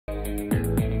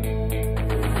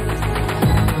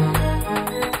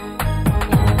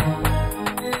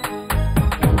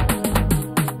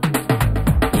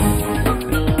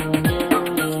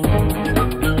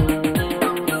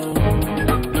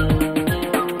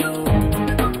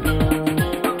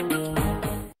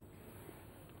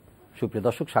সুপ্রিয়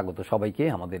দর্শক, স্বাগত সবাইকে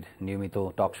আমাদের নিয়মিত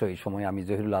টক শো। এই সময় আমি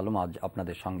জহিরুল আলম আজ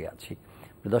আপনাদের সঙ্গে আছি।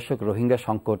 দর্শক, রোহিঙ্গা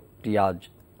সংকটটি আজ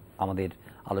আমাদের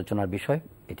আলোচনার বিষয়।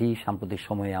 এটি সাম্প্রতিক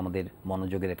সময়ে আমাদের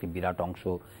মনোযোগের একটি বিরাট অংশ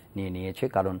নিয়ে নিয়েছে,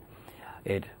 কারণ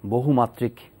এর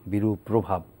বহুমাত্রিক বিরূপ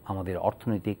প্রভাব আমাদের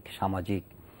অর্থনৈতিক, সামাজিক,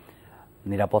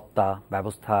 নিরাপত্তা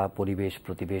ব্যবস্থা, পরিবেশ,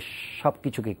 প্রতিবেশ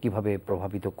সবকিছুকে কিভাবে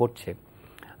প্রভাবিত করছে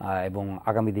এবং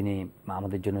আগামী দিনে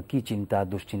আমাদের জন্য কি চিন্তা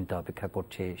দুশ্চিন্তা অপেক্ষা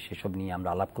করছে সেসব নিয়ে আমরা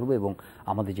আলাপ করব। এবং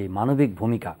আমাদের যে মানবিক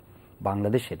ভূমিকা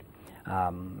বাংলাদেশের,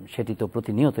 সেটি তো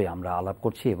প্রতিনিয়তই আমরা আলাপ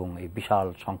করছি। এবং এই বিশাল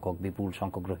সংখ্যক, বিপুল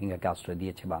সংখ্যক রোহিঙ্গাকে আশ্রয়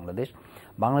দিয়েছে বাংলাদেশ।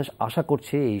 আশা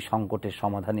করছে এই সংকটের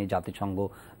সমাধানে জাতিসংঘ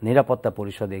নিরাপত্তা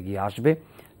পরিষদ এগিয়ে আসবে,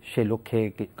 সে লক্ষ্যে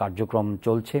কার্যক্রম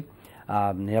চলছে।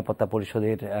 নিরাপত্তা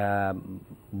পরিষদের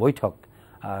বৈঠক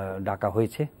ডাকা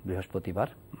হয়েছে বৃহস্পতিবার,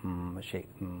 সে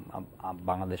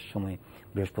বাংলাদেশ সময়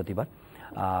বৃহস্পতিবার।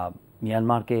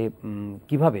 মিয়ানমারকে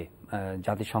কিভাবে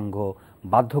জাতিসংঘ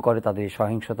বাধ্য করে তাদের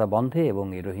সহিংসতা বন্ধে এবং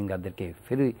এই রোহিঙ্গাদেরকে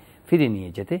ফিরিয়ে নিয়ে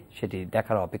যেতে, সেটি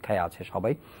দেখার অপেক্ষায় আছে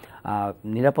সবাই।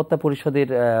 নিরাপত্তা পরিষদের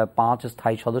 5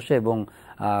 স্থায়ী সদস্য এবং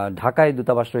ঢাকায়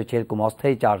দূতাবাস রয়েছে এরকম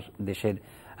অস্থায়ী 4 দেশের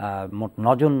মোট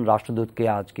 9 জন রাষ্ট্রদূতকে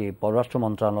আজকে পররাষ্ট্র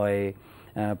মন্ত্রণালয়ে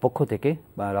পক্ষ থেকে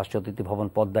রাষ্ট্রীয় অতিথি ভবন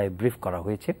পদ্মায় ব্রিফ করা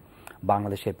হয়েছে।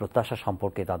 বাংলাদেশের প্রত্যাশা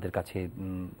সম্পর্কে তাদের কাছে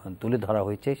তুলে ধরা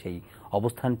হয়েছে সেই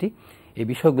অবস্থানটি। এই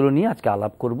বিষয়গুলো নিয়ে আজকে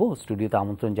আলাপ করব। স্টুডিওতে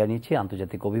আমন্ত্রণ জানিয়েছি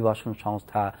আন্তর্জাতিক অভিবাসন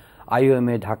সংস্থা IOM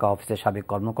ঢাকা অফিসের সাবেক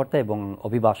কর্মকর্তা এবং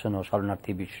অভিবাসন ও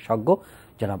শরণার্থী বিশেষজ্ঞ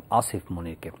জনাব আসিফ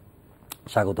মুনিরকে।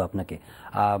 স্বাগত আপনাকে।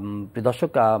 প্রিয়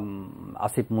দর্শক,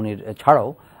 আসিফ মুনির ছাড়াও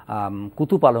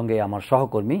কুতুব আলমে আমার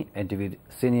সহকর্মী, এনটিভির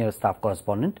senior staff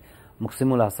correspondent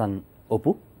Muksimul Hasan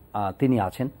Apu, তিনি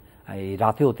আছেন। এই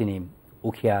রাতেও তিনি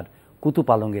উখিয়ার কুতুব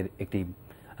আলমের একটি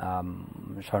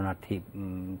শরণার্থী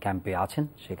ক্যাম্পে আছেন,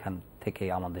 সেখান থেকে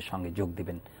আমাদের সঙ্গে যোগ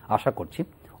দিবেন আশা করছি।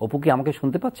 অপু, কি আমাকে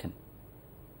শুনতে পাচ্ছেন?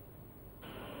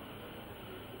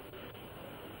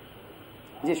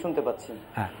 জি, শুনতে পাচ্ছি।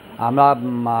 হ্যাঁ, আমরা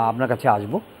আপনার কাছে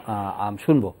আসবো,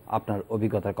 শুনবো আপনার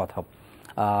অভিজ্ঞতার কথা।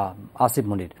 আসিফ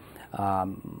মুনির,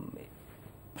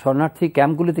 শরণার্থী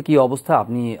ক্যাম্পগুলিতে কি অবস্থা?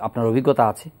 আপনার অভিজ্ঞতা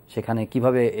আছে সেখানে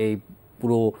কিভাবে এই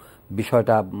পুরো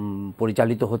বিষয়টা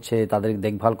পরিচালিত হচ্ছে, তাদের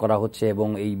দেখভাল করা হচ্ছে এবং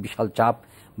এই বিশাল চাপ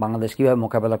বাংলাদেশ কিভাবে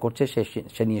মোকাবেলা করছে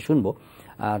সে নিয়ে শুনবো।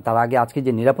 তার আগে আজকে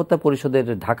যে নিরাপত্তা পরিষদের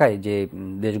ঢাকায় যে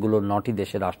দেশগুলোর 9টি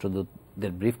দেশের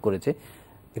রাষ্ট্রদূতদের ব্রিফ করেছে,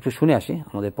 একটু শুনে আসি।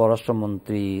 আমাদের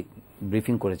পররাষ্ট্রমন্ত্রী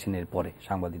ব্রিফিং করেছেন এরপরে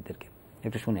সাংবাদিকদেরকে,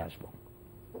 একটু শুনে আসবো।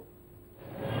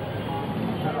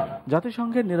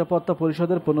 জাতিসংঘের নিরাপত্তা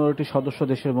পরিষদের 15টি সদস্য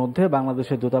দেশের মধ্যে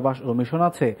বাংলাদেশের দূতাবাস ও মিশন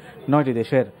আছে 9টি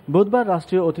দেশের। বুধবার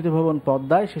রাষ্ট্রীয় অতিথি ভবন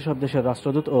পদ্মায় সেসব দেশের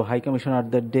রাষ্ট্রদূত ও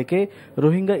হাইকমিশনারদের ডেকে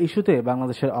রোহিঙ্গা ইস্যুতে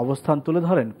বাংলাদেশের অবস্থান তুলে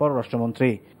ধরেন পররাষ্ট্রমন্ত্রী।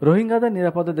 রোহিঙ্গাদের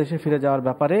নিরাপদে দেশে ফিরে যাওয়ার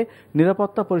ব্যাপারে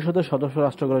নিরাপত্তা পরিষদের সদস্য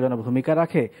রাষ্ট্রগুলো যেন ভূমিকা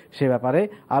রাখে সে ব্যাপারে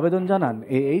আবেদন জানান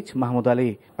AH মাহমুদ আলী।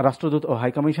 রাষ্ট্রদূত ও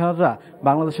হাইকমিশনাররা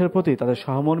বাংলাদেশের প্রতি তাদের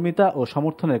সহমর্মিতা ও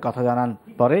সমর্থনের কথা জানান।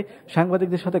 পরে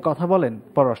সাংবাদিকদের সাথে কথা বলেন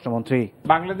পররাষ্ট্রমন্ত্রী।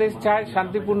 বাংলাদেশ চায়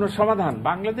শান্তিপূর্ণ সমাধান।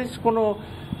 বাংলাদেশ কোনো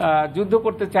যুদ্ধ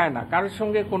করতে চায় না, কারোর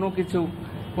সঙ্গে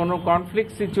কোনো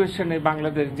কনফ্লিক্ট সিচুয়েশনে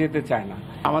বাংলাদেশ যেতে চায় না।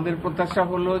 আমাদের প্রত্যাশা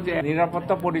হলো যে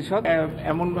নিরাপত্তা পরিষদ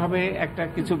এমনভাবে একটা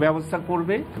কিছু ব্যবস্থা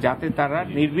করবে যাতে তারা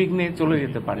নির্বিঘ্নে চলে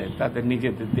যেতে পারে তাদের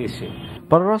নিজেদের দেশে।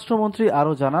 পররাষ্ট্রমন্ত্রী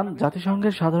আরও জানান,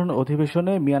 জাতিসংঘের সাধারণ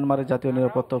অধিবেশনে মিয়ানমারের জাতীয়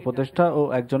নিরাপত্তা উপদেষ্টা ও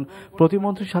একজন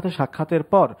প্রতিমন্ত্রীর সাথে সাক্ষাতের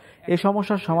পর এ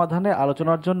সমস্যার সমাধানে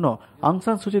আলোচনার জন্য অং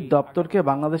সান সুচির দপ্তরকে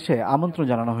বাংলাদেশে আমন্ত্রণ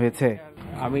জানানো হয়েছে।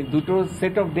 আমি দুটো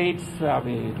সেট অফ ডেটস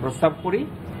আমি প্রস্তাব করি,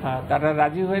 তারা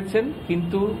রাজি হয়েছেন,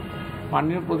 কিন্তু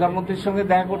মাননীয় প্রধানমন্ত্রীর সঙ্গে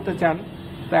দেখা করতে চান।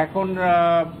 তো এখন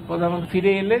প্রধানমন্ত্রী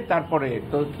ফিরে এলে তারপরে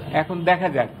তো এখন দেখা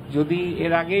যাক, যদি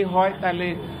এর আগেই হয় তাহলে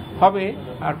হবে,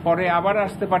 আর পরে আবার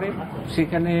আসতে পারে।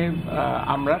 সেখানে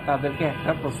আমরা তাদেরকে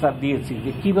একটা প্রস্তাব দিয়েছি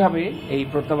যে কিভাবে এই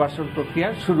প্রত্যাবাসন প্রক্রিয়া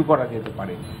শুরু করা যেতে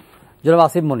পারে। জনাব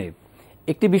আসিফ মুনির,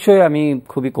 একটি বিষয়ে আমি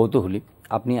খুবই কৌতূহলী।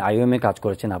 আপনি IOM কাজ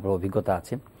করেছেন, আপনার অভিজ্ঞতা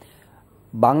আছে।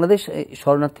 বাংলাদেশ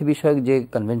শরণার্থী বিষয়ক যে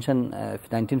কনভেনশন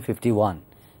 1951,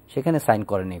 সেখানে সাইন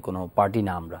করেনি কোনো পার্টি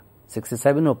না, আমরা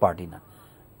 67ও পার্টি না।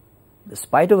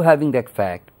 Spite of having that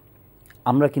fact,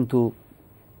 আমরা কিন্তু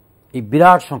এই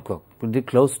বিরাট সংখ্যক,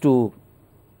 ক্লোজ টু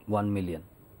 1 মিলিয়ন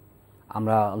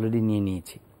আমরা অলরেডি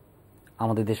নিয়েছি,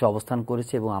 আমাদের দেশে অবস্থান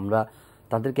করেছে এবং আমরা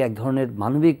তাদেরকে এক ধরনের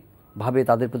মানবিকভাবে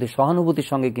তাদের প্রতি সহানুভূতির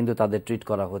সঙ্গে কিন্তু তাদের ট্রিট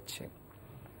করা হচ্ছে।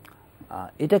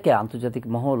 এটাকে আন্তর্জাতিক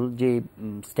মহল যে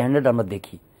স্ট্যান্ডার্ড আমরা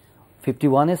দেখি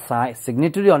 51-এর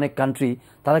সিগনেটারি অনেক কান্ট্রি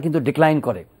তারা কিন্তু ডিক্লাইন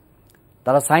করে,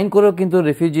 তারা সাইন করেও কিন্তু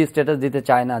রেফিউজি স্ট্যাটাস দিতে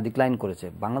চায় না, ডিক্লাইন করেছে।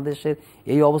 বাংলাদেশের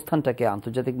এই অবস্থানটাকে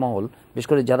আন্তর্জাতিক মহল, বিশেষ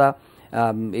করে যারা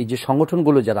এই যে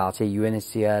সংগঠনগুলো যারা আছে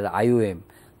ইউএনএইচসিআর, আইওএম,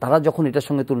 তারা যখন এটার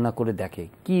সঙ্গে তুলনা করে দেখে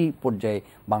কি পর্যায়ে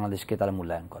বাংলাদেশকে তারা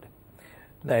মূল্যায়ন করে?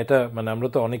 না, এটা মানে আমরা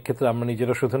তো অনেক ক্ষেত্রে আমরা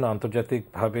নিজেরা শুধু না,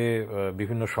 আন্তর্জাতিকভাবে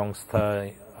বিভিন্ন সংস্থা,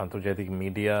 আন্তর্জাতিক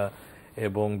মিডিয়া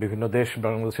এবং বিভিন্ন দেশ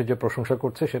বাংলাদেশের যে প্রশংসা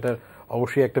করছে সেটা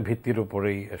অবশ্যই একটা ভিত্তির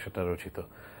উপরেই সেটা রচিত।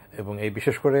 এবং এই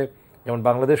বিশেষ করে যেমন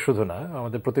বাংলাদেশ শুধু না,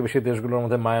 আমাদের প্রতিবেশী দেশগুলোর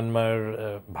মধ্যে মায়ানমার,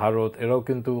 ভারত, এরাও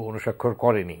কিন্তু অনুস্বাক্ষর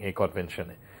করেনি এই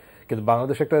কনভেনশনে। কিন্তু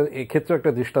বাংলাদেশ একটা এই ক্ষেত্রে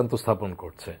একটা দৃষ্টান্ত স্থাপন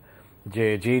করছে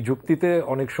যে যুক্তিতে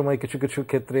অনেক সময় কিছু কিছু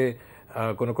ক্ষেত্রে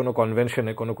কোনো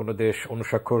কনভেনশনে কোনো দেশ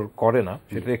অনুস্বাক্ষর করে না,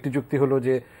 সেটার একটি যুক্তি হলো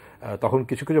যে তখন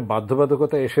কিছু কিছু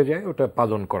বাধ্যবাধকতা এসে যায় ওটা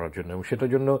পালন করার জন্য, এবং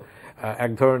সেটার জন্য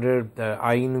এক ধরনের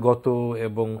আইনগত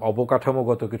এবং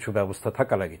অবকাঠামোগত কিছু ব্যবস্থা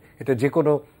থাকা লাগে। এটা যে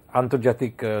কোনো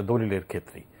আন্তর্জাতিক দলিলের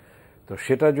ক্ষেত্রেই। তো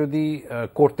সেটা যদি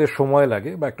করতে সময়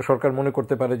লাগে বা একটা সরকার মনে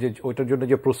করতে পারে যে ওইটার জন্য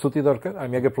যে প্রস্তুতি দরকার,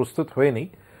 আমি আগে প্রস্তুত হয়ে নিই,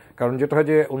 কারণ যেটা হয়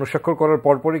যে অনুস্বাক্ষর করার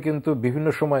পরপরই কিন্তু বিভিন্ন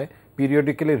সময়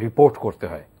পিরিয়ডিক্যালি রিপোর্ট করতে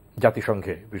হয়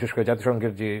জাতিসংঘে, বিশেষ করে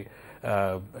জাতিসংঘের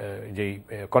যেই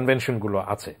কনভেনশনগুলো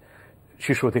আছে,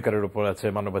 শিশু অধিকারের উপর আছে,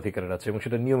 মানবাধিকারের আছে, এবং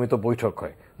সেটা নিয়মিত বৈঠক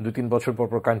হয়, 2-3 বছর পর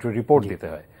কান্ট্রি রিপোর্ট দিতে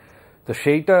হয়। তো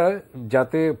সেইটা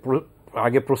যাতে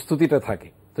আগে প্রস্তুতিটা থাকে,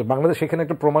 তো বাংলাদেশ সেখানে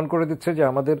একটা প্রমাণ করে দিচ্ছে যে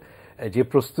আমাদের যে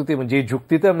প্রস্তুতি এবং যে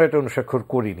যুক্তিতে আমরা এটা অনুস্বাক্ষর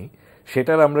করিনি,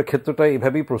 সেটার আমরা ক্ষেত্রটা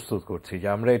এভাবেই প্রস্তুত করছি যে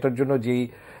আমরা এটার জন্য যেই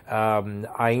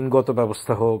আইনগত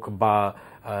ব্যবস্থা হোক বা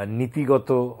নীতিগত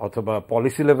অথবা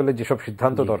পলিসি লেভেলে যেসব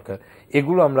সিদ্ধান্ত দরকার,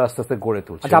 এগুলো আমরা আস্তে আস্তে গড়ে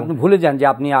তুলছি। আচ্ছা, আপনি ভুলে যান যে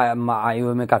আপনি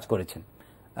আইওএম এ কাজ করেছেন।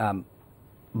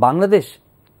 Bangladesh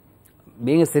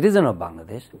being a citizen of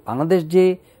Bangladesh যে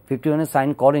 51-এ সাইন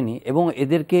করেনি, এবং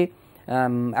এদেরকে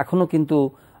এখনো কিন্তু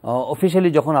অফিসিয়ালি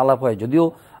যখন আলাপ হয়, যদিও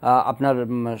আপনার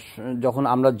যখন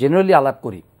আমরা জেনারেলি আলাপ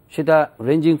করি, সেটা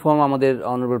রেঞ্জিং ফ্রম আমাদের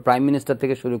অনারেবল প্রাইম মিনিস্টার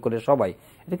থেকে শুরু করে সবাই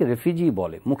এটাকে রেফিউজি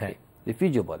বলে, মুখে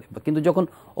রেফিউজি বলে, কিন্তু যখন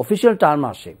অফিসিয়াল টার্ম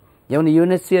আসে, যেমন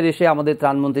ইউএনএইচসিআর এসে আমাদের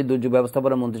ত্রাণমন্ত্রী, দুর্যোগ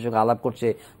ব্যবস্থাপনা মন্ত্রীর সঙ্গে আলাপ করছে,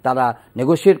 তারা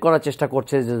নেগোশিয়েট করার চেষ্টা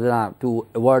করছে যে না two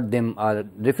award them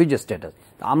refugee status,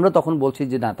 আমরা তখন বলছি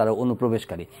যে না, তারা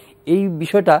অনুপ্রবেশকারী। এই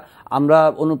বিষয়টা আমরা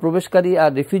অনুপ্রবেশকারী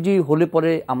আর রেফিউজি হলে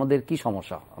পরে আমাদের কি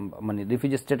সমস্যা, মানে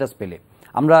রেফিউজি স্ট্যাটাস পেলে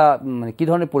আমরা মানে কি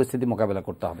ধরনের পরিস্থিতি মোকাবেলা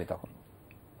করতে হবে তখন?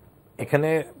 এখানে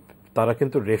তারা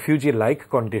কিন্তু রেফিউজি লাইক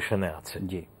কন্ডিশনে আছে,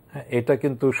 জি, এটা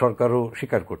কিন্তু সরকারও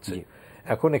স্বীকার করছে।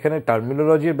 এখন এখানে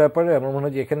টার্মিনোলজির ব্যাপারে আমার মনে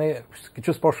হয় যে এখানে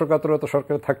কিছু স্পর্শকাতরতা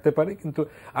সরকার থাকতে পারে, কিন্তু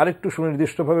আরেকটু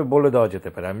সুনির্দিষ্টভাবে বলে দেওয়া যেতে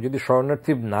পারে। আমি যদি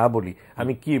শরণার্থী না বলি,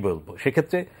 আমি কি বলবো?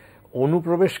 সেক্ষেত্রে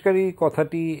অনুপ্রবেশকারী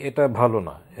কথাটি এটা ভালো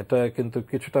না, এটা কিন্তু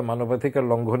কিছুটা মানবাধিকার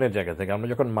লঙ্ঘনের জায়গা থেকে। আমরা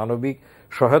যখন মানবিক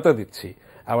সহায়তা দিচ্ছি,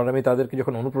 আবার আমি তাদেরকে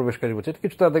যখন অনুপ্রবেশকারী বলছি,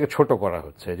 কিছু তাদেরকে ছোট করা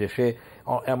হচ্ছে, যে সে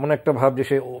এমন একটা ভাব যে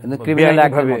সে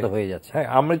হয়ে যাচ্ছে। হ্যাঁ,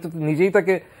 আমি তো নিজেই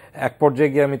তাকে এক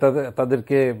পর্যায়ে গিয়ে আমি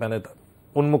তাদেরকে মানে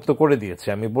উন্মুক্ত করে দিয়েছি।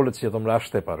 আমি বলেছি যে তোমরা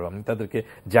আসতে পারো, আমি তাদেরকে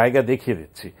জায়গা দেখিয়ে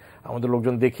দিচ্ছি, আমাদের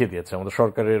লোকজন দেখিয়ে দিয়েছে, আমাদের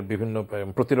সরকারের বিভিন্ন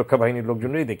প্রতিরক্ষা বাহিনীর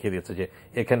লোকজনই দেখিয়ে দিয়েছে যে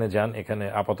এখানে যান, এখানে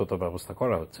আপাতত ব্যবস্থা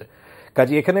করা হচ্ছে।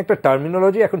 কাজে এখানে একটা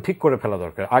টার্মিনোলজি এখন ঠিক করে ফেলা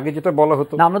দরকার। আগে যেটা বলা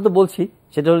হতো, আমরা তো বলছি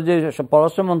সেটা হলো যে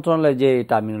পররাষ্ট্র মন্ত্রণালয়ের যে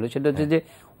টার্মিনোলজি, সেটা হচ্ছে যে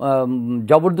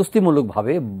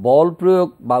জবরদস্তিমূলকভাবে বল প্রয়োগ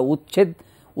বা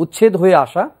উচ্ছেদ হয়ে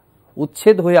আসা,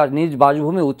 নিজ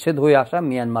বাসভূমি উচ্ছেদ হয়ে আসা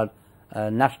মিয়ানমার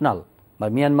ন্যাশনাল বা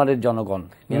মিয়ানমারের জনগণ,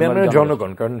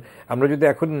 কারণ আমরা যদি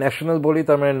এখন ন্যাশনাল বলি,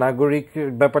 তার মানে নাগরিক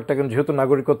ব্যাপারটা, যেহেতু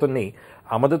নাগরিকত্ব নেই,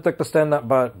 আমাদের তো একটা স্ট্যান্ড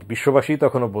বা বিশ্ববাসী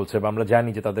তখনও বলছে বা আমরা জানি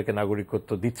যে তাদেরকে নাগরিকত্ব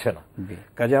দিচ্ছে না।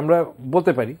 কাজে আমরা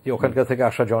বলতে পারি যে ওখানকার থেকে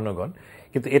আসা জনগণ।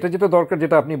 কিন্তু এটা যেটা দরকার,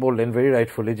 যেটা আপনি বললেন ভেরি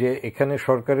রাইটফুলি, যে এখানে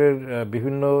সরকারের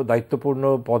বিভিন্ন দায়িত্বপূর্ণ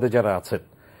পদে যারা আছেন,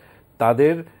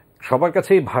 তাদের সবার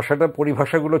কাছে এই ভাষাটা,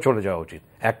 পরিভাষাগুলো চলে যাওয়া উচিত।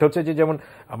 একটা হচ্ছে যে, যেমন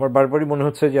আমার বারবারই মনে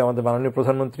হচ্ছে যে আমাদের মাননীয়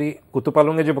প্রধানমন্ত্রী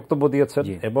কুতুপালংয়ে যে বক্তব্য দিয়েছেন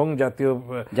এবং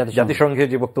জাতিসংঘে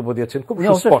যে বক্তব্য দিয়েছেন, খুব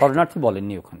শরণার্থী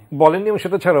বলেননি, এবং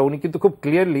সেটা ছাড়া উনি কিন্তু খুব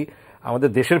ক্লিয়ারলি আমাদের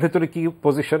দেশের ভেতরে কি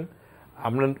পজিশন,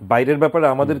 আমরা বাইরের ব্যাপারে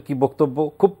আমাদের কি বক্তব্য,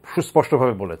 খুব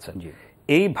সুস্পষ্টভাবে বলেছেন।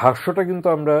 এই ভাষ্যটা কিন্তু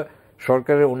আমরা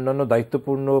সরকারের অন্যান্য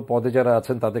দায়িত্বপূর্ণ পদে যারা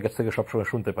আছেন তাদের কাছ থেকে সবসময়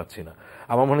শুনতে পাচ্ছি না।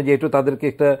 আমার মনে হয় যে একটু তাদেরকে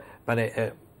একটা মানে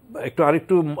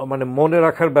আরেকটু মানে মনে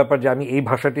রাখার ব্যাপার যে আমি এই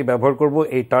ভাষাটি ব্যবহার করব,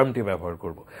 এই টার্মটি ব্যবহার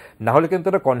করব, না হলে কিন্তু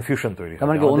একটা কনফিউশন তৈরি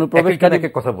হবে। অনুপ্রবেশকারী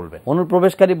কথা বলবে,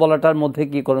 অনুপ্রবেশকারী বলাটার মধ্যে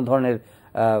কি কোন ধরনের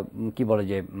কি বলে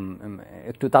যে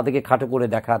একটু তাদেরকে খাটো করে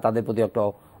দেখা, তাদের প্রতি একটা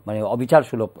মানে অবিচার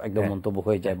সুলভ একদম মন্তব্য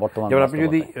হয়ে যায় বর্তমানে। যেমন আপনি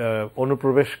যদি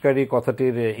অনুপ্রবেশকারী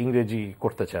কথাটির ইংরেজি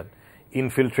করতে চান,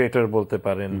 ইনফিলট্রেটর বলতে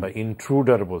পারেন বা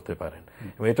ইন্ট্রুডার বলতে পারেন,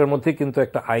 এবং এটার মধ্যে কিন্তু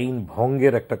একটা আইন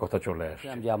ভঙ্গের একটা কথা চলে আসে।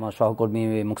 যে আমার সহকর্মী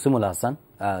Muksimul Hasan,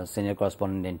 senior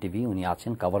correspondent NTV, উনি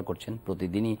আছেন, কভার করছেন,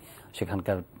 প্রতিদিনই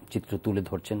সেখানকার চিত্র তুলে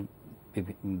ধরছেন,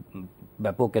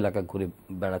 ব্যাপক এলাকা ঘুরে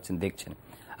বেড়াচ্ছেন, দেখছেন।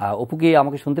 অপু কি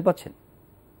আমাকে শুনতে পাচ্ছেন?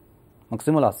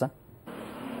 মুকসিমুল হাসান,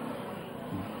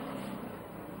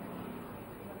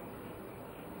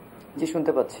 জি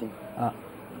শুনতে পাচ্ছি।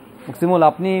 মুকসিমুল,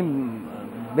 আপনি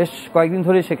বেশ কয়েকদিন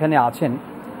ধরে সেখানে আছেন।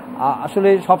 আসলে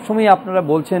সবসময় আপনারা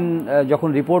বলছেন, যখন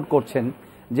রিপোর্ট করছেন,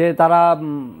 যে তারা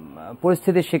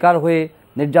পরিস্থিতির শিকার হয়ে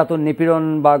নির্যাতন, নিপীড়ন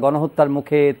বা গণহত্যার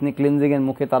মুখে, এথনিক ক্লিনজিংয়ের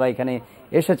মুখে তারা এখানে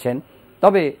এসেছেন।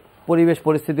 তবে পরিবেশ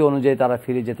পরিস্থিতি অনুযায়ী তারা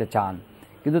ফিরে যেতে চান,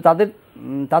 কিন্তু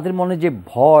তাদের মনে যে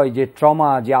ভয়, যে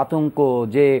ট্রমা, যে আতঙ্ক,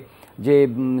 যে যে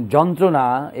যন্ত্রণা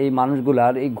এই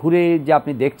মানুষগুলার, এই ঘুরে যে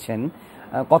আপনি দেখছেন,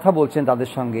 কথা বলছেন তাদের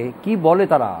সঙ্গে, কি বলে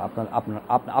তারা?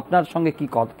 আপনার সঙ্গে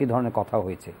কি ধরনের কথা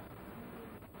হয়েছে?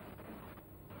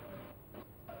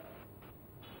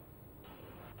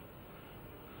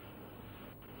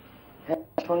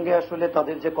 সঙ্গে আসলে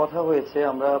তাদের যে কথা হয়েছে,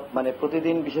 আমরা মানে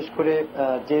প্রতিদিন বিশেষ করে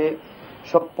যে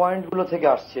সব পয়েন্টগুলো থেকে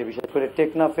আসছে, বিশেষ করে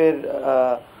টেকনাফের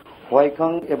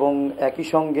ওয়াইখাং এবং একই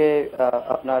সঙ্গে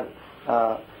আপনার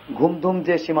ঘুমধুম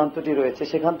যে সীমান্তটি রয়েছে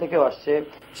সেখান থেকেও আসছে,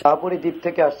 শাহপুরী দ্বীপ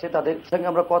থেকে আসছে, তাদের সঙ্গে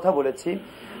আমরা কথা বলেছি।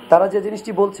 তারা যে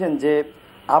জিনিসটি বলছেন যে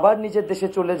আবার নিজের দেশে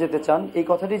চলে যেতে চান, এই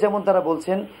কথাটি যেমন তারা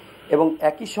বলছেন, এবং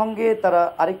একই সঙ্গে তারা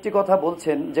আরেকটি কথা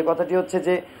বলছেন, যে কথাটি হচ্ছে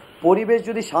যে পরিবেশ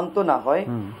যদি শান্ত না হয়,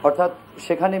 অর্থাৎ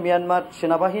সেখানে মিয়ানমার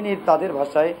সেনাবাহিনীর তাদের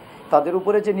ভাষায় তাদের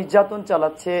উপরে যে নির্যাতন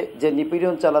চালাচ্ছে, যে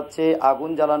নিপীড়ন চালাচ্ছে, আগুন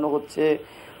জ্বালানো হচ্ছে,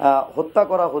 হত্যা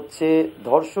করা হচ্ছে,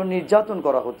 ধর্ষণ নির্যাতন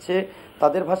করা হচ্ছে,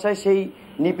 তাদের ভাষায় সেই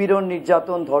নিপীড়ন,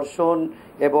 নির্যাতন, ধর্ষণ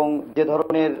এবং যে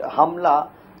ধরনের হামলা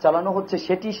চালানো হচ্ছে,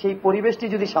 সেই পরিবেশটি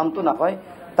যদি শান্ত না হয়,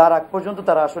 তার আগ পর্যন্ত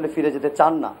তারা আসলে ফিরে যেতে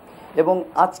চান না। এবং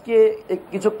আজকে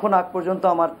কিছুক্ষণ আগ পর্যন্ত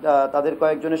আমার তাদের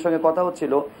কয়েকজনের সঙ্গে কথা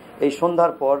হচ্ছিল, এই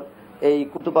সন্ধ্যার পর এই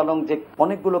কুতুপালং যে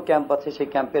অনেকগুলো ক্যাম্প আছে, সেই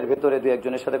ক্যাম্পের ভেতরে দু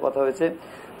একজনের সাথে কথা হয়েছে।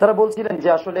 তারা বলছিলেন যে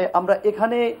আসলে আমরা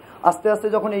এখানে আস্তে আস্তে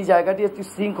যখন এই জায়গাটি একটি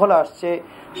শৃঙ্খলা আসছে,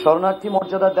 শরণার্থী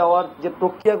মর্যাদা দেওয়ার যে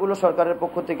প্রক্রিয়াগুলো সরকারের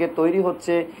পক্ষ থেকে তৈরি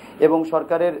হচ্ছে, এবং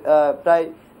সরকারের প্রায়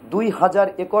 2000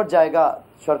 একর জায়গা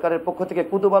সরকারের পক্ষ থেকে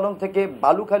কুতুপালং থেকে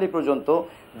বালুখালী পর্যন্ত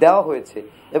দেওয়া হয়েছে,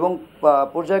 এবং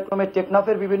পর্যায়ক্রমে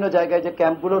টেকনাফের বিভিন্ন জায়গায় যে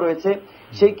ক্যাম্পগুলো রয়েছে,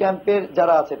 সেই ক্যাম্পের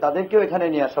যারা আছে তাদেরকেও এখানে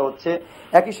নিয়ে আসা হচ্ছে।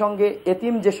 একই সঙ্গে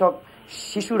এতিম যেসব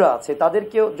শিশুরা আছে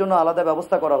তাদেরকেও জন্য আলাদা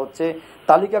ব্যবস্থা করা হচ্ছে,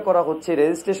 তালিকা করা হচ্ছে,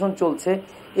 রেজিস্ট্রেশন চলছে।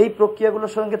 এই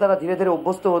প্রক্রিয়াগুলোর সঙ্গে তারা ধীরে ধীরে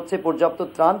অভ্যস্ত হচ্ছে, পর্যাপ্ত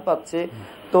ত্রাণ পাচ্ছে।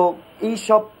 তো এই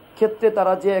সব ক্ষেত্রে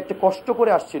তারা যে একটা কষ্ট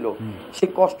করে আসছিল, সেই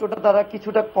কষ্টটা তারা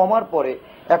কিছুটা কমার পরে,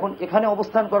 এখন এখানে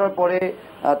অবস্থান করার পরে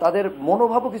তাদের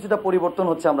মনোভাবও কিছুটা পরিবর্তন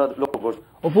হচ্ছে আমরা লক্ষ্য করছি।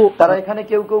 তারা এখানে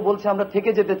কেউ কেউ বলছে আমরা থেকে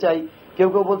যেতে চাই, কেউ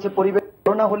কেউ বলছে পরিবেশ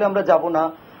না হলে আমরা যাব না,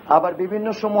 আবার বিভিন্ন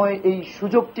সময় এই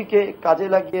সুযোগটিকে কাজে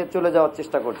লাগিয়ে চলে যাওয়ার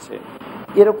চেষ্টা করছে।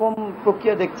 এরকম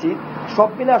প্রক্রিয়া দেখছি। সব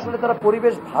মিলে আসলে তারা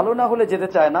পরিবেশ ভালো না হলে যেতে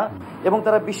চায় না, এবং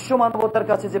তারা বিশ্ব মানবতার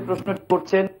কাছে যে প্রশ্নটি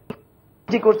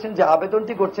করছেন, যে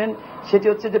আবেদনটি করছেন, সেটি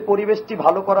হচ্ছে যে পরিবেশটি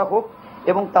ভালো করা হোক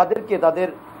এবং তাদেরকে তাদের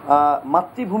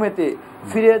মাতৃভূমিতে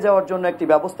ফিরে যাওয়ার জন্য একটি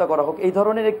ব্যবস্থা করা হোক। এই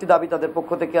ধরনের একটি দাবি তাদের পক্ষ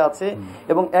থেকে আছে।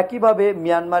 এবং একইভাবে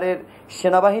মিয়ানমারের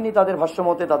সেনাবাহিনী তাদের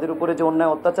ভাষ্যমতে তাদের উপরে যে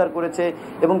অন্যায় অত্যাচার করেছে,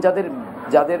 এবং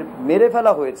যাদের মেরে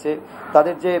ফেলা হয়েছে,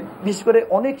 তাদের যে বিশেষ করে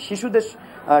অনেক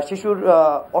শিশুর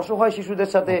অসহায় শিশুদের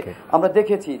সাথে আমরা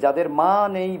দেখেছি, যাদের মা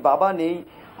নেই, বাবা নেই,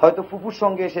 হয়তো ফুপুর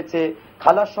সঙ্গে এসেছে,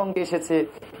 খালার সঙ্গে এসেছে,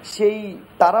 সেই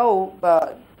তারাও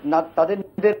তাদের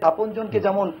নিজেদের আপনজনকে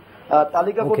যেমন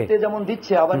তালিকা করতে যেমন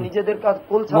দিচ্ছে, আবার নিজেদের কাজ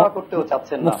কোল ছাড়া করতেও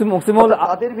চাচ্ছেন না।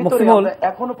 তাদের ভিতরে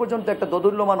এখনো পর্যন্ত একটা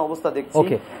দোদুল্যমান অবস্থা দেখছি।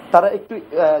 তারা একটু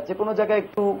যে কোনো জায়গায়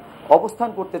একটু অবস্থান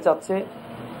করতে চাচ্ছে।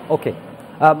 ওকে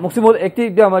মুকসিমুল, একটি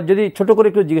আমার যদি ছোট করে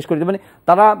একটু জিজ্ঞেস করি, মানে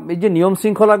তারা এই যে নিয়ম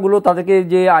শৃঙ্খলাগুলো, তাদেরকে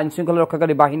যে আইন শৃঙ্খলা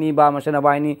রক্ষাকারী বাহিনী বা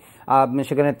সেনাবাহিনী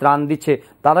সেখানে ত্রাণ দিচ্ছে,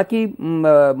 তারা কি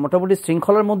মোটামুটি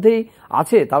শৃঙ্খলার মধ্যেই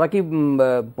আছে? তারা কি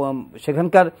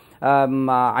সেখানকার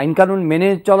আইন কানুন মেনে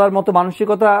চলার মতো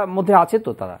মানসিকতার মধ্যে আছে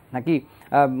তো তারা, নাকি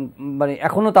মানে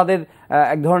এখনো তাদের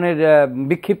এক ধরনের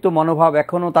বিক্ষিপ্ত মনোভাব,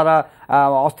 এখনো তারা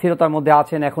অস্থিরতার মধ্যে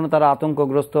আছেন, এখনো তারা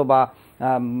আতঙ্কগ্রস্ত, বা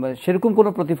সেরকম কোনো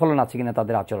প্রতিফলন আছে কিনা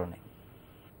তাদের আচরণে?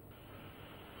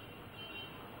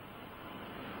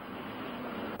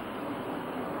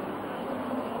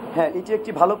 হ্যাঁ, এটি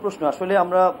একটি ভালো প্রশ্ন। আসলে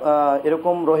আমরা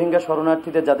এরকম রোহিঙ্গা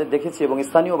শরণার্থীদের যাদের দেখেছি এবং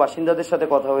স্থানীয় বাসিন্দাদের সাথে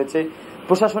কথা হয়েছে,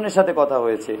 প্রশাসনের সাথে কথা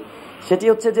হয়েছে, সেটি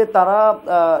হচ্ছে যে তারা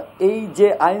এই যে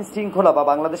আইন শৃঙ্খলা বা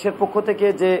বাংলাদেশের পক্ষ থেকে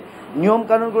যে নিয়ম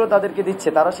কানুনগুলো তাদেরকে দিচ্ছে,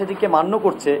 তারা সেদিকে মান্য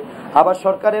করছে। আবার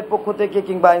সরকারের পক্ষ থেকে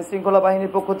কিংবা আইন শৃঙ্খলা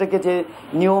বাহিনীর পক্ষ থেকে যে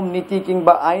নিয়ম নীতি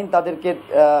কিংবা আইন তাদেরকে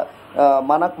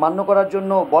মান্য করার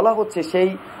জন্য বলা হচ্ছে, সেই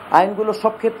আইনগুলো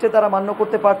সব ক্ষেত্রে তারা মান্য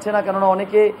করতে পারছে না। কেননা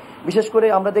অনেকে, বিশেষ করে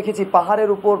আমরা দেখেছি পাহাড়ের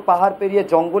উপর, পাহাড় পেরিয়ে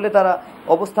জঙ্গলে তারা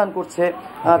অবস্থান করছে,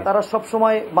 তারা সব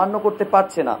সময় মান্য করতে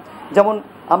পারছে না। যেমন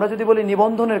আমরা যদি বলি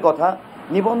নিবন্ধনের কথা,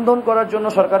 নিবন্ধন করার জন্য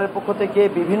সরকারের পক্ষ থেকে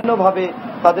বিভিন্নভাবে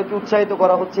তাদেরকে উৎসাহিত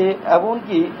করা হচ্ছে,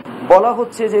 এমনকি বলা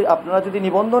হচ্ছে যে আপনারা যদি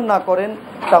নিবন্ধন না করেন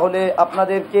তাহলে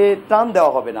আপনাদেরকে ত্রাণ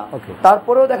দেওয়া হবে না।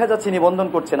 তারপরেও দেখা যাচ্ছে নিবন্ধন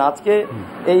করছে না। আজকে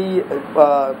এই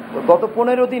গত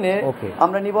 15 দিনে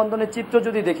আমরা নিবন্ধনের চিত্র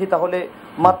যদি দেখি তাহলে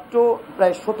মাত্র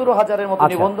প্রায় 17,000-এর মতো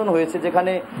নিবন্ধন হয়েছে,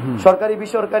 যেখানে সরকারি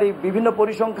বেসরকারি বিভিন্ন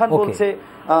পরিসংখ্যান বলছে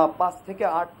 5 থেকে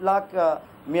 8 লাখ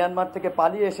মিয়ানমার থেকে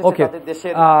পালিয়ে এসেছে তাদের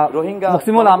দেশের রোহিঙ্গা।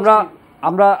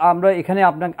 আমরা এখানে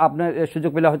আপনার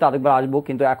সুযোগ পেলে হয়তো আরেকবার আসবো,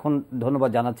 কিন্তু এখন ধন্যবাদ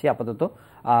জানাচ্ছি, আপাতত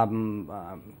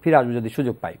ফিরে আসবো যদি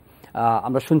সুযোগ পাই।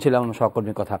 আমরা শুনছিলাম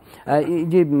সহকর্মীর কথা। এই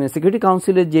যে সিকিউরিটি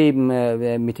কাউন্সিলের যে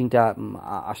মিটিংটা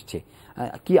আসছে,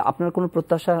 কি আপনার কোনো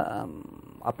প্রত্যাশা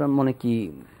আপনার মনে কি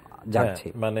যাচ্ছে?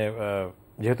 মানে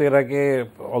যেহেতু এর আগে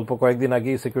অল্প কয়েকদিন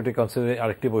আগেই সিকিউরিটি কাউন্সিলের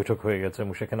আরেকটি বৈঠক হয়ে গেছে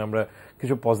এবং সেখানে আমরা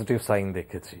কিছু পজিটিভ সাইন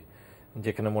দেখেছি,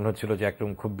 যেখানে মনে হচ্ছিল যে একদম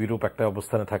খুব বিরূপ একটা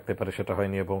অবস্থানে থাকতে পারে, সেটা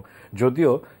হয়নি। এবং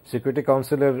যদিও সিকিউরিটি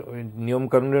কাউন্সিলের নিয়ম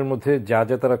কানুনের মধ্যে যা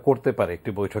যা তারা করতে পারে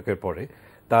একটি বৈঠকের পরে,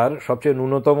 তার সবচেয়ে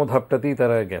ন্যূনতম ধাপটাতেই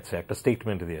তারা গেছে, একটা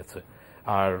স্টেটমেন্ট দিয়েছে।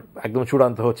 আর একদম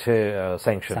চূড়ান্ত হচ্ছে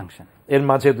স্যাংশন। এর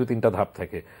মাঝে 2-3টা ধাপ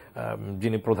থাকে।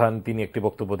 যিনি প্রধান তিনি একটি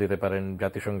বক্তব্য দিতে পারেন,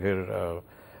 জাতিসংঘের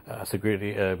সিকিউরিটি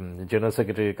জেনারেল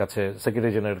সেক্রেটারির কাছে,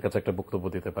 সেক্রেটারি জেনারেলের কাছে একটা বক্তব্য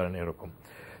দিতে পারেন, এরকম।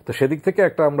 তো সেদিক থেকে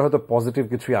একটা আমরা হয়তো পজিটিভ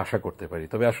কিছুই আশা করতে পারি।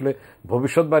 তবে আসলে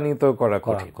ভবিষ্যৎবাণী তো করা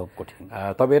কঠিন।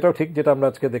 তবে এটাও ঠিক, যেটা আমরা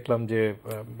আজকে দেখলাম যে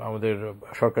আমাদের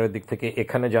সরকারের দিক থেকে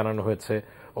এখানে জানানো হয়েছে,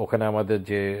 ওখানে আমাদের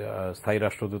যে স্থায়ী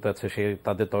রাষ্ট্রদূত আছে সে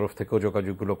তাদের তরফ থেকেও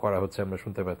যোগাযোগগুলো করা হচ্ছে, আমরা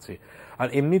শুনতে পাচ্ছি। আর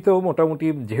এমনিতেও মোটামুটি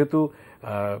যেহেতু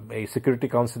এই সিকিউরিটি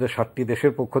কাউন্সিলের 7টি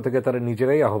দেশের পক্ষ থেকে তারা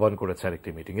নিজেরাই আহ্বান করেছে আরেকটি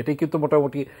মিটিং, এটাই কিন্তু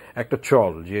মোটামুটি একটা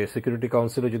চল যে সিকিউরিটি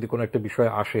কাউন্সিলে যদি কোনো একটা বিষয়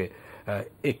আসে,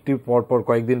 একটি পরপর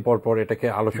কয়েকদিন পর এটাকে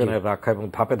আলোচনায় রাখা এবং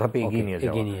ধাপে ধাপে এগিয়ে নিয়ে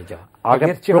যাওয়া,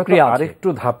 আগের চেয়ে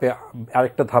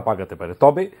আরেকটা ধাপ আগাতে পারে।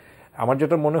 তবে আমার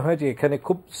যেটা মনে হয় যে এখানে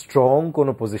খুব স্ট্রং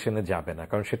কোনো পজিশনে যাবে না,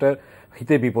 কারণ সেটা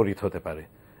হিতে বিপরীত হতে পারে।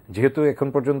 যেহেতু এখন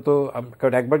পর্যন্ত,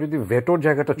 কারণ একবার যদি ভেটোর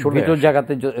জায়গাটা চলে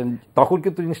জায়গাতে, তখন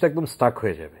কিন্তু জিনিসটা একদম স্টাক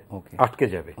হয়ে যাবে, আটকে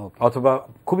যাবে, অথবা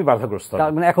খুবই বাধাগ্রস্ত।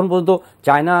 মানে এখন পর্যন্ত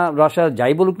চায়না, রাশিয়া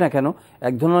যাই বলুক না কেন,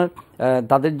 এক ধরনের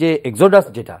তাদের যে এক্সোডাস,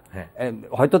 যেটা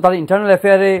হয়তো তারা ইন্টারনাল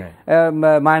অ্যাফেয়ারে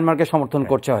মায়ানমারকে সমর্থন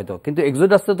করছে হয়তো, কিন্তু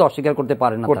এক্সোডাসটা তো অস্বীকার করতে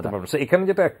পারে না। এখানে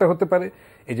যেটা একটা হতে পারে,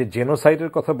 এই যে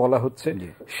জেনোসাইডের কথা বলা হচ্ছে,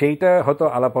 সেইটা হয়তো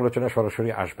আলাপ আলোচনা সরাসরি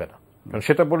আসবে না, কারণ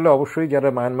সেটা বললে অবশ্যই যারা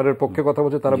মায়ানমারের পক্ষে কথা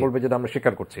বলছে তারা বলবে যে আমরা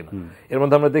স্বীকার করছি না। এর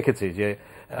মধ্যে আমরা দেখেছি যে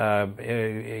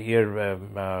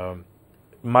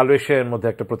মালয়েশিয়ার মধ্যে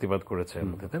একটা প্রতিবাদ করেছে,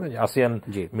 তাই না? আসিয়ান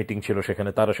মিটিং ছিল সেখানে,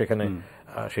 তারা সেখানে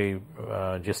সেই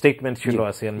যে স্টেটমেন্ট ছিল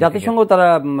আসিয়ান জাতিসংঘ, তারা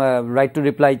রাইট টু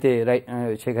রিপ্লাইতে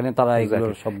সেখানে তারা এগুলো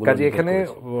সবগুলো, কাজে এখানে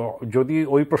যদি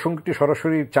ওই প্রসঙ্গটি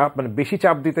সরাসরি চাপ, মানে বেশি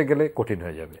চাপ দিতে গেলে কঠিন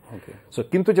হয়ে যাবে।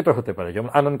 কিন্তু যেটা হতে পারে, যেমন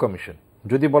আনন্দ কমিশন,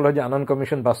 যদি বলা হয় যে আনন্দ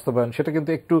কমিশন বাস্তবায়ন, সেটা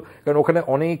কিন্তু একটু, কারণ ওখানে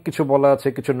অনেক কিছু বলা আছে,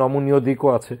 কিছু নমনীয় দিকও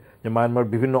আছে, যে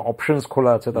মায়ানমার বিভিন্ন অপশনস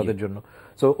খোলা আছে তাদের জন্য।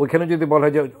 সো ওইখানে যদি বলা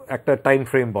হয় যে একটা টাইম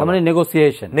ফ্রেম, মানে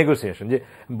নেগোসিয়েশন, যে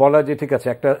বলা যে ঠিক আছে,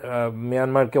 একটা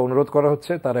মিয়ানমারকে অনুরোধ করা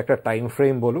হচ্ছে তার একটা টাইম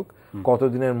ফ্রেম বলুক,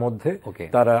 কতদিনের মধ্যে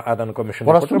তারা আদান কমিশন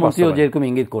যেরকম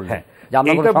ইঙ্গিত করলেন,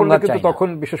 কিন্তু তখন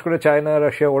বিশেষ করে চায়না,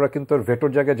 রাশিয়া, ওরা কিন্তু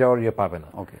ভেটোর জায়গায় যাওয়ার ইয়ে পাবে না।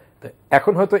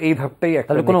 এখন হয়তো এই ধাপটাই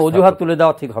একটা, কোনো অজুহাত তুলে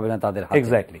দেওয়া ঠিক হবে না তাদের।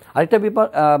 এক্স্যাক্টলি। আরেকটা ব্যাপার,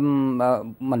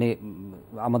 মানে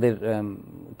আমাদের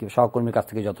সহকর্মীর কাছ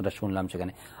থেকে যতটা শুনলাম,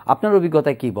 সেখানে আপনার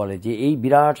অভিজ্ঞতায় কি বলে যে এই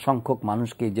বিরাট সংখ্যক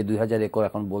মানুষকে যে 2000 একর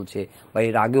এখন বলছে, বা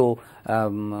এর আগেও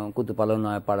কুতুপালন,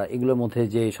 নয়াপাড়া, এগুলোর মধ্যে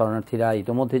যে শরণার্থীরা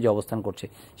ইতিমধ্যে যে অবস্থান করছে,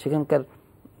 সেখানকার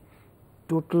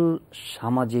টোটাল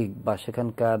সামাজিক বা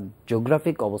সেখানকার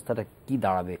জিওগ্রাফিক অবস্থাটা কি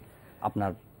দাঁড়াবে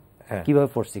আপনার, কিভাবে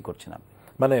ফোরসি করছেন আপনি?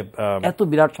 মানে এত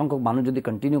বিরাট সংখ্যক মানুষ যদি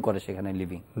কন্টিনিউ করে সেখানে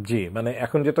লিভিং। জি, মানে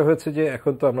এখন যেটা হয়েছে যে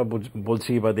এখন তো আমরা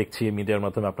বলছি বা দেখছি মিডিয়ার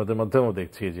মাধ্যমে, আপনাদের মাধ্যমেও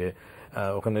দেখছি যে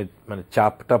ওখানে মানে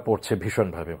চাপটা পড়ছে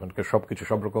ভীষণভাবে, ওখানকার সবকিছু,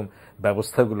 সব রকম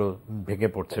ব্যবস্থাগুলো ভেঙে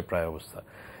পড়ছে প্রায় অবস্থা।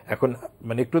 এখন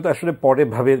মানে একটু তো আসলে পরে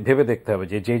ভেবে দেখতে হবে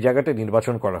যে যে জায়গাটা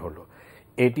নির্বাচন করা হলো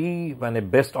এটি মানে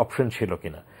বেস্ট অপশন ছিল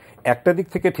কিনা। একটা দিক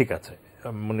থেকে ঠিক আছে,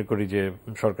 মনে করি যে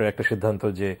সরকারের একটা সিদ্ধান্ত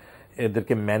যে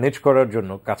এদেরকে ম্যানেজ করার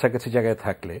জন্য কাছাকাছি জায়গায়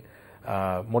থাকলে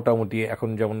মোটামুটি, এখন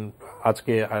যেমন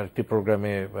আজকে আরেকটি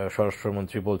প্রোগ্রামে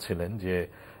স্বরাষ্ট্রমন্ত্রী বলছিলেন যে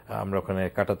আমরা ওখানে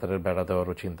কাঁটাতারের বেড়া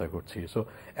দেওয়ারও চিন্তা করছি। সো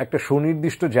একটা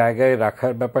সুনির্দিষ্ট জায়গায়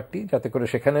রাখার ব্যাপারটি, যাতে করে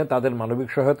সেখানে তাদের মানবিক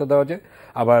সহায়তা দেওয়া যায়,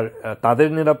 আবার তাদের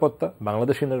নিরাপত্তা,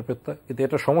 বাংলাদেশের নিরাপত্তা। কিন্তু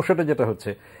এটা সমস্যাটা যেটা হচ্ছে,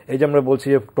 এই যে আমরা বলছি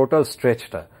যে টোটাল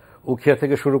স্ট্রেচটা, উখিয়া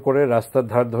থেকে শুরু করে রাস্তার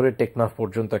ধার ধরে টেকনাফ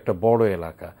পর্যন্ত একটা বড়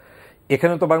এলাকা।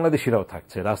 এখানে তো বাংলাদেশিরাও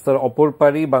থাকছে, রাস্তার অপর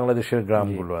পারেই বাংলাদেশের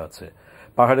গ্রামগুলো আছে,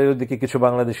 পাহাড়ের দিকে কিছু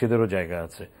বাংলাদেশিদেরও জায়গা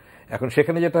আছে। এখন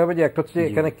সেখানে যেটা হবে যে একটা হচ্ছে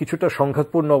এখানে কিছুটা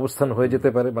সংঘাতপূর্ণ অবস্থান হয়ে যেতে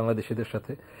পারে বাংলাদেশিদের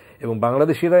সাথে, এবং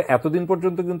বাংলাদেশিরা এতদিন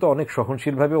পর্যন্ত কিন্তু অনেক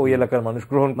সহনশীলভাবে ওই এলাকার মানুষ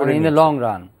গ্রহণ করে ইন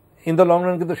দ্য লং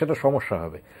রান কিন্তু সেটা সমস্যা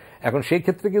হবে। এখন সেই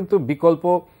ক্ষেত্রে কিন্তু বিকল্প,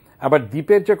 আবার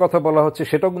দ্বীপের যে কথা বলা হচ্ছে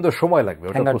সেটাও কিন্তু সময় লাগবে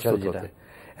ওটা প্রস্তুত হতে।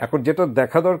 এখন যেটা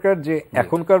দেখা দরকার যে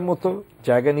এখনকার মতো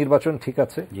জায়গা নির্বাচন ঠিক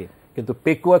আছে, কিন্তু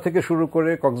পেকুয়া থেকে শুরু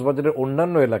করে কক্সবাজারের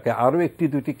অন্যান্য এলাকায় আরো একটি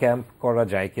দুইটি ক্যাম্প করা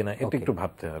যায় কিনা এটা একটু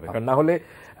ভাবতে হবে। কারণ না হলে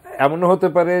এমনও হতে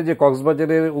পারে যে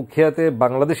কক্সবাজারের উখিয়াতে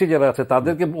বাংলাদেশি যারা আছে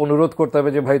তাদেরকে অনুরোধ করতে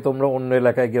হবে যে ভাই তোমরা অন্য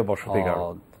এলাকায় গিয়ে বসতি গাড়ো,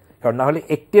 কারণ না হলে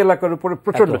একটি এলাকার উপরে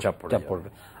প্রচন্ড চাপ পড়বে।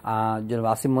 জনাব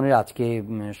আসিম মনির, আজকে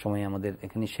সময় আমাদের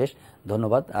এখানে শেষ।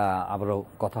 ধন্যবাদ, আবারও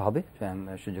কথা হবে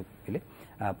সুযোগ পেলে।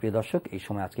 প্রিয় দর্শক, এই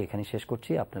সময় আজকে এখানে শেষ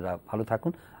করছি। আপনারা ভালো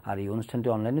থাকুন, আর এই অনুষ্ঠানটি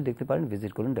অনলাইনে দেখতে পারেন,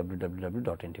 ভিজিট করুন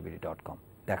www.ntv.com।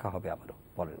 দেখা হবে আবারও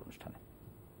পরের অনুষ্ঠানে।